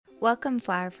Welcome,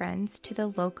 flower friends, to the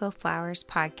Local Flowers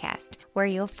podcast, where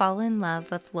you'll fall in love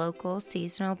with local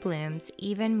seasonal blooms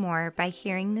even more by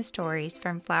hearing the stories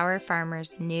from flower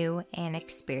farmers new and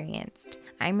experienced.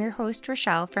 I'm your host,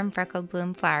 Rochelle from Freckled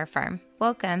Bloom Flower Farm.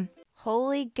 Welcome.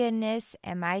 Holy goodness,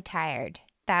 am I tired?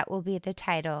 That will be the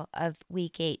title of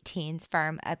Week 18's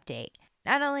Farm Update.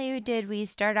 Not only did we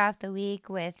start off the week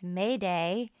with May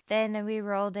Day, then we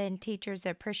rolled in Teachers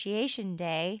Appreciation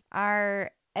Day. Our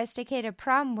Estacada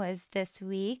prom was this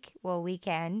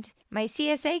weekend. My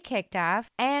CSA kicked off,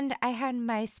 and I had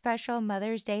my special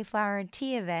Mother's Day flower and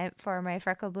tea event for my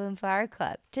Freckle Bloom Flower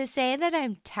Club. To say that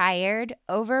I'm tired,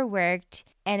 overworked,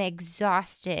 and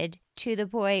exhausted to the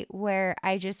point where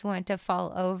I just want to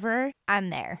fall over, I'm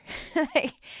there.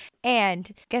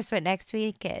 And guess what next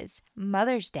week is?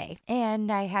 Mother's Day.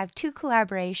 And I have 2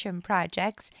 collaboration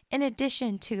projects in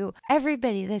addition to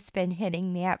everybody that's been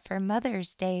hitting me up for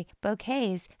Mother's Day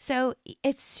bouquets. So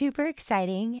it's super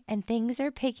exciting and things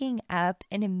are picking up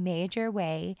in a major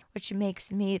way, which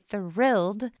makes me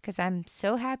thrilled because I'm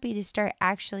so happy to start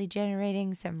actually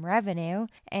generating some revenue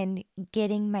and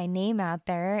getting my name out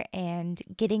there and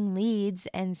getting leads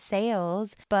and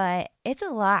sales. But it's a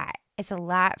lot. It's a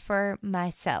lot for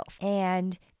myself.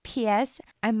 And P.S.,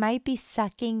 I might be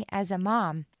sucking as a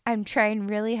mom. I'm trying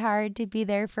really hard to be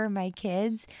there for my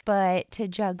kids, but to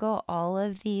juggle all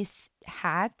of these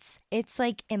hats, it's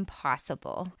like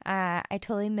impossible. I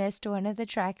totally missed one of the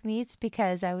track meets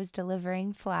because I was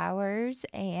delivering flowers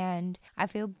and I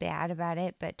feel bad about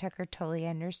it, but Tucker totally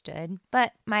understood.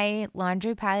 But my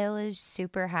laundry pile is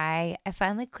super high. I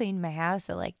finally cleaned my house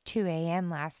at like 2 a.m.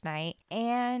 last night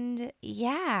and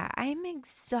yeah, I'm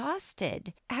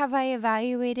exhausted. Have I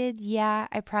evaluated? Yeah,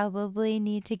 I probably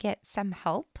need to get some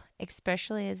help,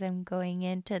 especially as I'm going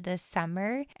into the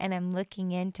summer and I'm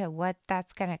looking into what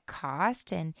that's going to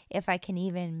cost and if I can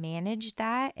even manage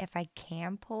that, if I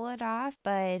can pull it off.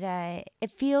 But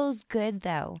it feels good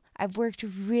though. I've worked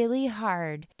really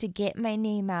hard to get my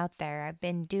name out there. I've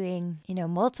been doing,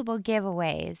 multiple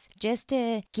giveaways just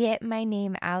to get my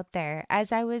name out there.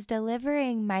 As I was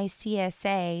delivering my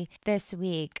CSA this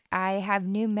week, I have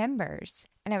new members.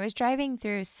 And I was driving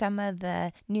through some of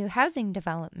the new housing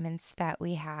developments that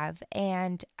we have,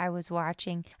 and I was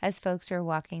watching as folks were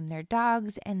walking their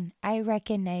dogs, and I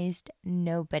recognized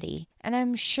nobody. And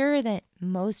I'm sure that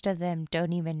most of them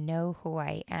don't even know who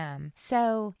I am.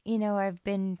 So, I've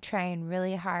been trying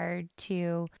really hard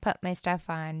to put my stuff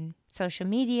on social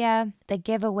media. The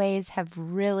giveaways have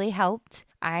really helped.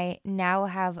 I now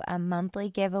have a monthly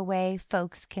giveaway.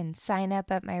 Folks can sign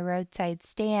up at my roadside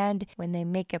stand. When they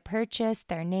make a purchase,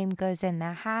 their name goes in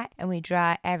the hat and we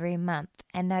draw every month.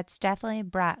 And that's definitely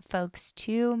brought folks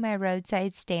to my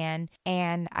roadside stand.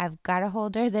 And I've got a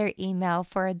hold of their email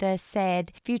for the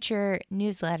said future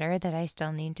newsletter that I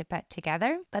still need to put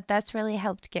together. But that's really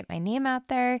helped get my name out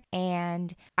there.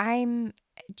 And I'm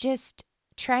just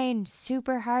trying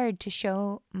super hard to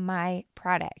show my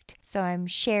product. So I'm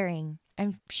sharing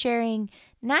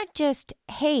not just,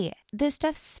 hey, this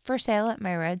stuff's for sale at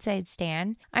my roadside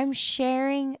stand. I'm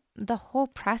sharing the whole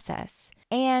process.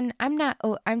 And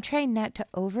I'm trying not to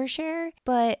overshare,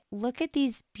 but look at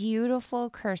these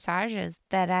beautiful corsages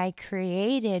that I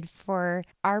created for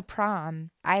our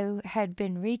prom. I had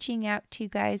been reaching out to you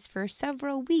guys for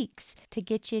several weeks to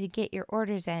get you to get your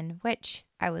orders in, which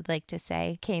I would like to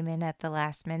say came in at the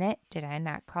last minute. Did I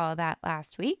not call that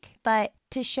last week? But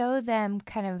to show them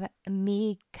kind of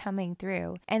me coming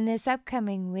through. And this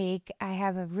upcoming week, I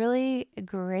have a really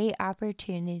great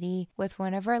opportunity with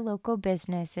one of our local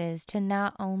businesses to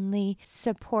not only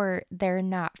support their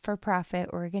not-for-profit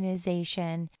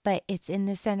organization, but it's in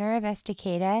the center of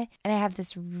Estacada. And I have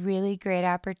this really great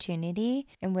opportunity,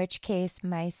 in which case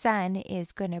my son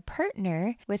is going to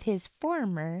partner with his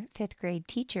former 5th grade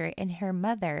teacher and her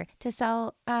mother to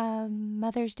sell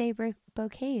Mother's Day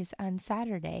bouquets on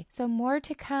Saturday. So more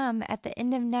to come at the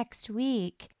end of next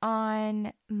week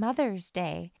on Mother's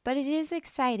Day. But it is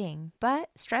exciting, but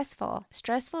stressful.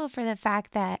 Stressful for the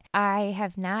fact that I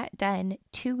have not done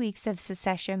 2 weeks of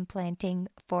succession planting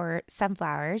for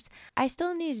sunflowers. I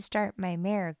still need to start my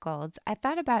marigolds. I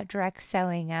thought about direct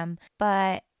sowing them,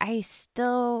 but I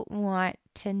still want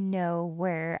to know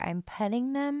where I'm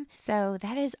putting them. So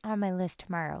that is on my list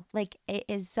tomorrow. Like, it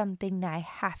is something that I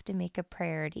have to make a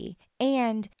priority.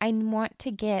 And I want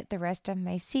to get the rest of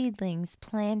my seedlings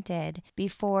planted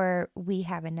before we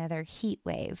have another heat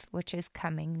wave, which is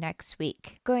coming next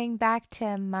week. Going back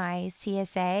to my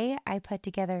CSA, I put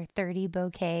together 30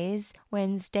 bouquets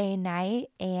Wednesday night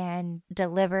and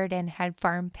delivered and had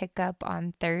farm pickup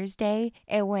on Thursday.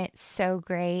 It went so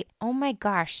great. Oh my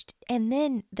gosh, And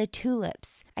then the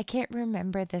tulips. I can't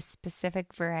remember the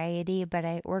specific variety, but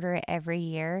I order it every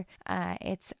year.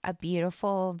 It's a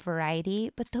beautiful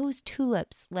variety, but those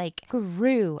tulips like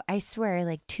grew, I swear,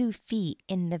 like 2 feet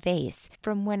in the vase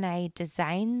from when I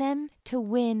designed them to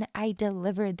when I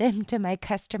delivered them to my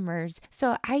customers.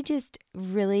 So I just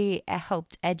really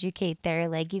helped educate there.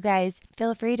 Like, you guys,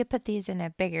 feel free to put these in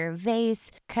a bigger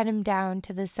vase, cut them down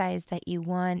to the size that you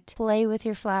want, play with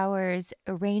your flowers,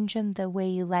 arrange them the way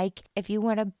you like. If you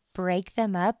want to break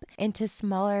them up into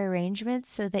smaller arrangements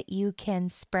so that you can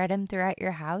spread them throughout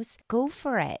your house, go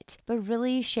for it. But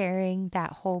really sharing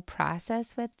that whole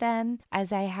process with them.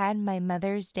 As I had my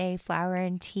Mother's Day flower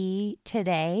and tea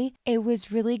today, it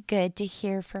was really good to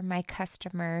hear from my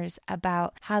customers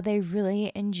about how they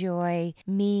really enjoy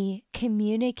me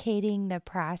communicating the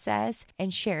process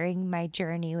and sharing my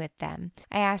journey with them.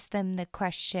 I asked them the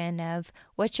question of,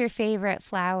 what's your favorite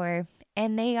flower?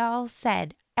 And they all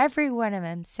said, every one of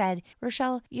them said,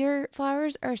 Rochelle, your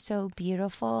flowers are so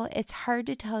beautiful. It's hard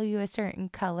to tell you a certain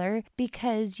color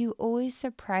because you always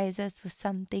surprise us with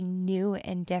something new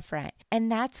and different.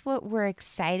 And that's what we're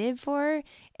excited for.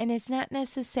 And it's not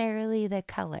necessarily the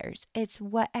colors. It's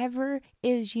whatever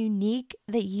is unique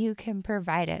that you can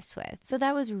provide us with. So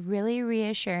that was really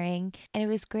reassuring. And it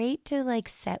was great to like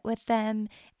sit with them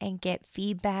and get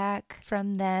feedback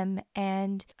from them.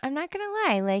 And I'm not going to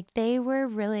lie, like they were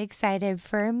really excited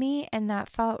for me and that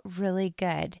felt really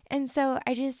good. And so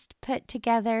I just put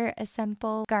together a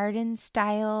simple garden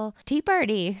style tea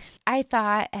party. I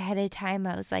thought ahead of time,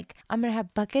 I was like, I'm going to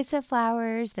have buckets of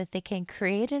flowers that they can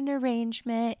create an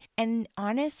arrangement. And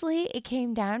honestly, it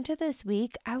came down to this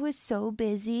week. I was so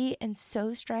busy and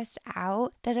so stressed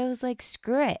out that I was like,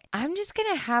 screw it. I'm just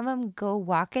going to have them go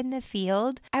walk in the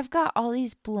field. I've got all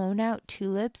these blown out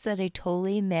tulips that I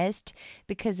totally missed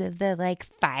because of the like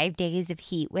 5 days of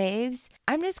heat waves.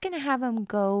 I'm just going to have them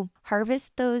go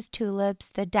harvest those tulips,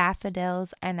 the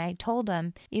daffodils. And I told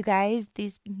them, you guys,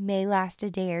 these may last a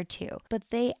day or two, but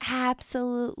they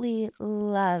absolutely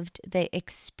loved the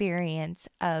experience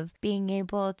of being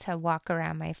able to walk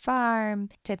around my farm,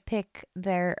 to pick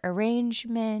their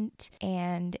arrangement,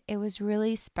 and it was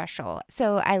really special.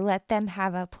 So I let them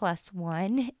have a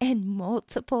 +1, and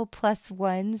multiple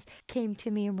 +1s came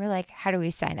to me and were like, how do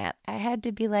we sign up? I had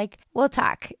to be like, we'll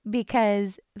talk,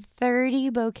 because 30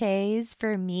 bouquets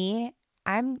for me,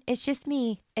 it's just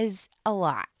me, is a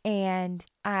lot. And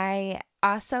I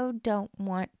also don't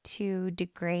want to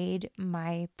degrade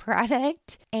my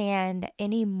product, and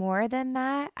any more than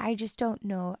that, I just don't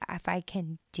know if I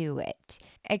can do it.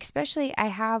 Especially, I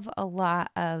have a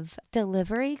lot of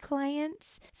delivery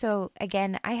clients. So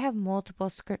again, I have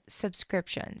multiple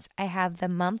subscriptions. I have the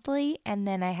monthly, and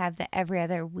then I have the every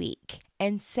other week.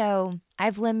 And so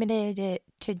I've limited it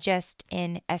to just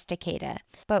in Estacada,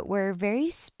 but we're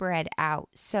very spread out.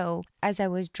 So as I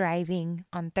was driving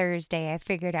on Thursday, I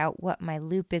figured out what my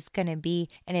loop is going to be,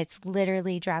 and it's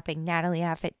literally dropping Natalie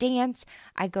off at dance.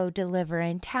 I go deliver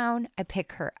in town. I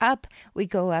pick her up. We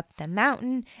go up the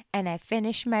mountain, and I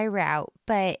finish my route.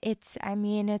 But it's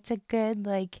a good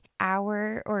like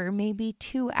hour or maybe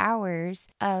 2 hours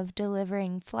of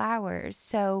delivering flowers.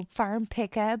 So farm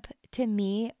pickup to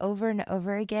me over and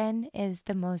over again is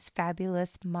the most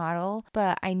fabulous model,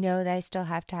 but I know that I still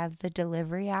have to have the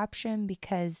delivery option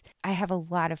because I have a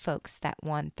lot of folks that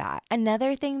want that.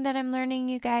 Another thing that I'm learning,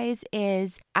 you guys,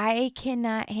 is I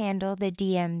cannot handle the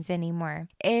DMs anymore.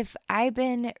 If I've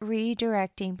been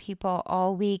redirecting people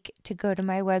all week to go to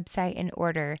my website and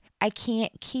order, I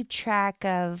can't keep track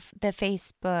of the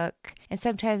Facebook, and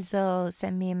sometimes they'll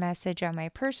send me a message on my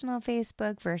personal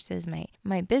Facebook versus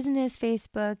my business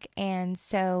Facebook. And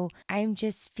so I'm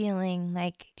just feeling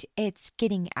like it's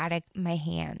getting out of my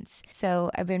hands.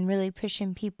 So I've been really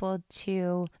pushing people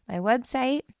to my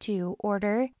website to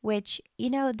order, which,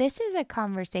 this is a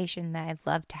conversation that I'd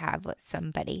love to have with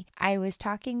somebody. I was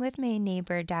talking with my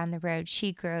neighbor down the road.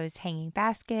 She grows hanging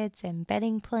baskets and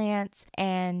bedding plants,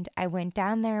 and I went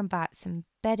down there and bought some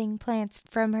bedding plants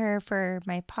from her for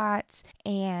my pots,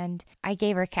 and I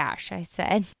gave her cash. I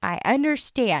said, I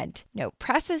understand, no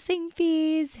processing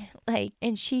fees,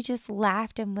 and she just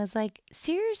laughed and was like,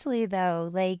 seriously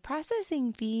though,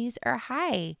 processing fees are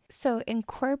high. So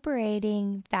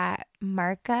incorporating that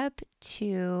markup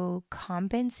to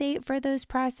compensate for those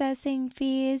processing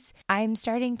fees, I'm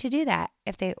starting to do that.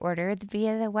 If they order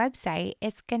via the website,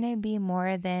 it's going to be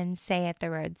more than, say, at the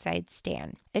roadside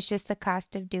stand. It's just the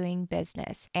cost of doing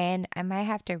business. And I might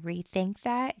have to rethink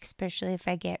that, especially if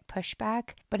I get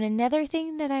pushback. But another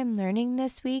thing that I'm learning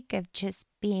this week of just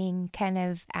being kind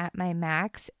of at my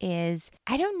max is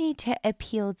I don't need to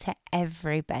appeal to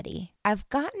everybody. I've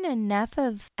gotten enough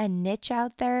of a niche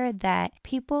out there that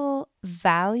people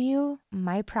value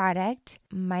my product,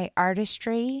 my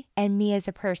artistry, and me as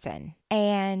a person.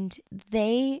 And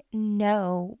they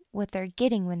know what they're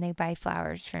getting when they buy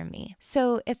flowers from me.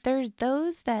 So if there's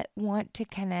those that want to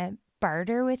kind of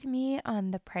barter with me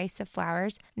on the price of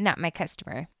flowers, not my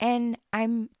customer. And I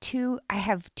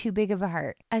have too big of a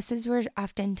heart. Us as we're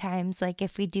oftentimes like,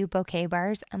 if we do bouquet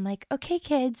bars, I'm like, okay,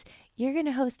 kids, you're going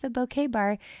to host the bouquet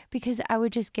bar, because I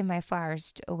would just give my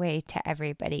flowers away to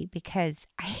everybody because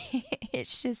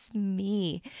it's just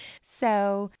me.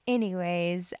 So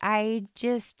anyways,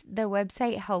 the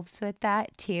website helps with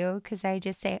that too, because I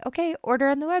just say, okay, order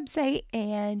on the website.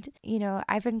 And,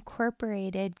 I've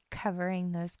incorporated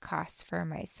covering those costs for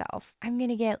myself. I'm going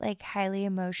to get like highly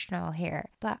emotional here,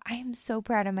 but I am so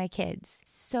proud of my kids.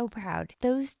 So proud.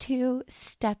 Those two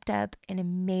stepped up in a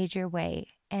major way,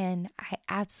 and I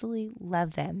absolutely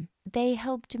love them. They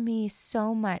helped me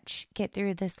so much get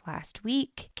through this last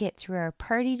week, get through our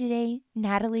party today.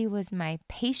 Natalie was my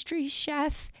pastry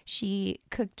chef. She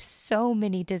cooked so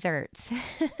many desserts.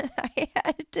 I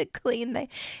had to clean the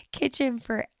kitchen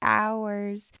for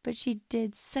hours, but she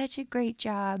did such a great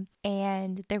job.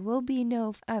 And there will be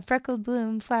no Freckled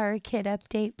Bloom Flower Kit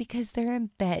update because they're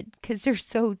in bed because they're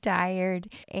so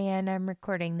tired. And I'm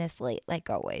recording this late like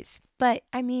always. But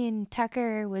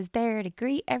Tucker was there to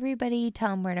greet everybody,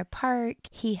 tell them where to park.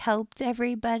 He helped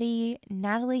everybody.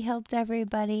 Natalie helped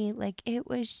everybody. Like, it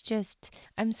was just,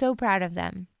 I'm so proud of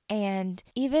them. And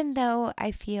even though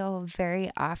I feel very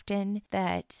often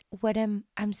that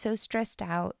I'm so stressed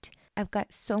out, I've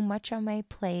got so much on my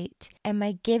plate, am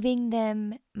I giving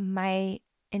them my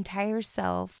entire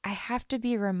self? I have to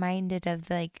be reminded of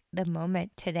the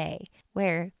moment today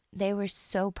where they were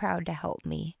so proud to help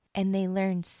me. And they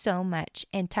learned so much.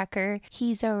 And Tucker,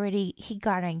 he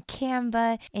got on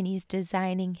Canva and he's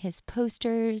designing his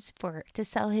posters to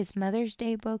sell his Mother's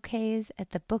Day bouquets at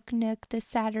the Book Nook this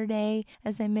Saturday,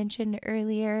 as I mentioned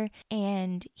earlier.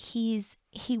 And he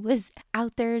was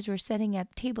out there as we're setting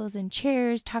up tables and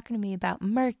chairs, talking to me about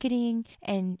marketing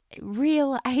and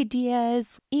real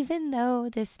ideas. Even though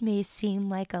this may seem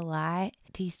like a lot,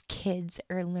 these kids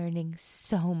are learning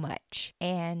so much.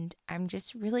 And I'm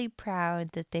just really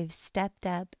proud that they've stepped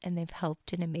up and they've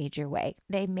helped in a major way.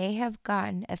 They may have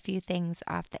gotten a few things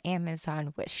off the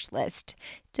Amazon wish list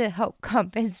to help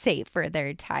compensate for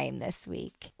their time this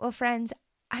week. Well, friends,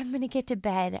 I'm going to get to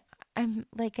bed.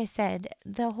 Like I said,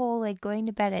 the whole going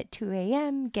to bed at 2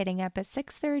 a.m., getting up at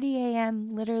 6:30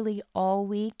 a.m., literally all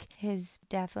week has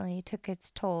definitely took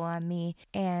its toll on me.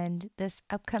 And this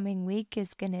upcoming week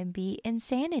is going to be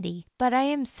insanity. But I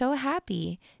am so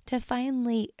happy to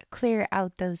finally clear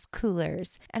out those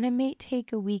coolers. And I may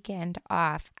take a weekend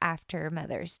off after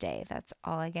Mother's Day. That's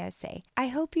all I gotta say. I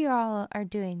hope you all are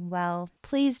doing well.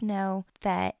 Please know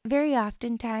that very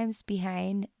oftentimes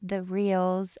behind the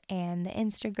reels and the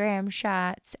Instagram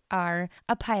shots are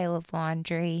a pile of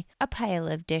laundry, a pile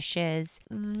of dishes.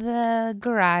 The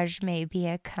garage may be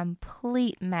a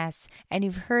complete mess, and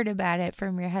you've heard about it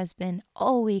from your husband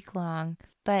all week long.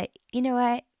 But you know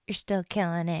what? You're still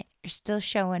killing it. You're still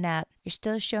showing up. You're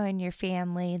still showing your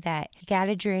family that you got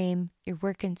a dream. You're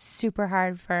working super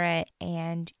hard for it,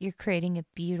 and you're creating a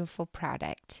beautiful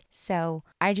product. So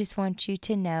I just want you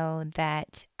to know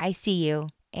that I see you.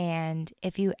 And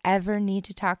if you ever need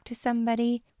to talk to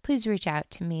somebody, please reach out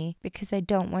to me, because I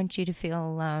don't want you to feel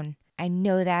alone. I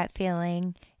know that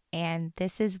feeling. And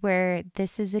this is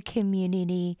a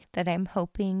community that I'm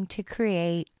hoping to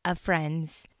create of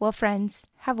friends. Well, friends,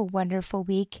 have a wonderful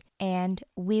week, and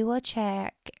we will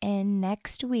check in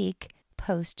next week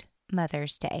post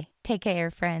Mother's Day. Take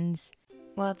care, friends.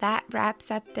 Well, that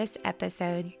wraps up this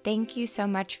episode. Thank you so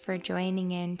much for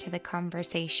joining in to the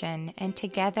conversation, and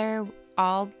together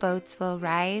all boats will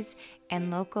rise and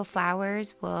local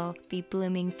flowers will be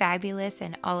blooming fabulous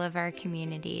in all of our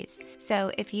communities.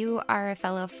 So if you are a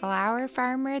fellow flower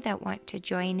farmer that want to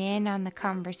join in on the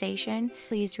conversation,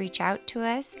 please reach out to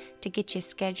us to get you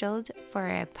scheduled for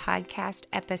a podcast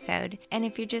episode. And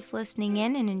if you're just listening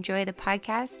in and enjoy the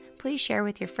podcast, please share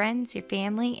with your friends, your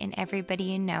family, and everybody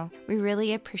you know. We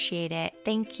really appreciate it.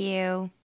 Thank you.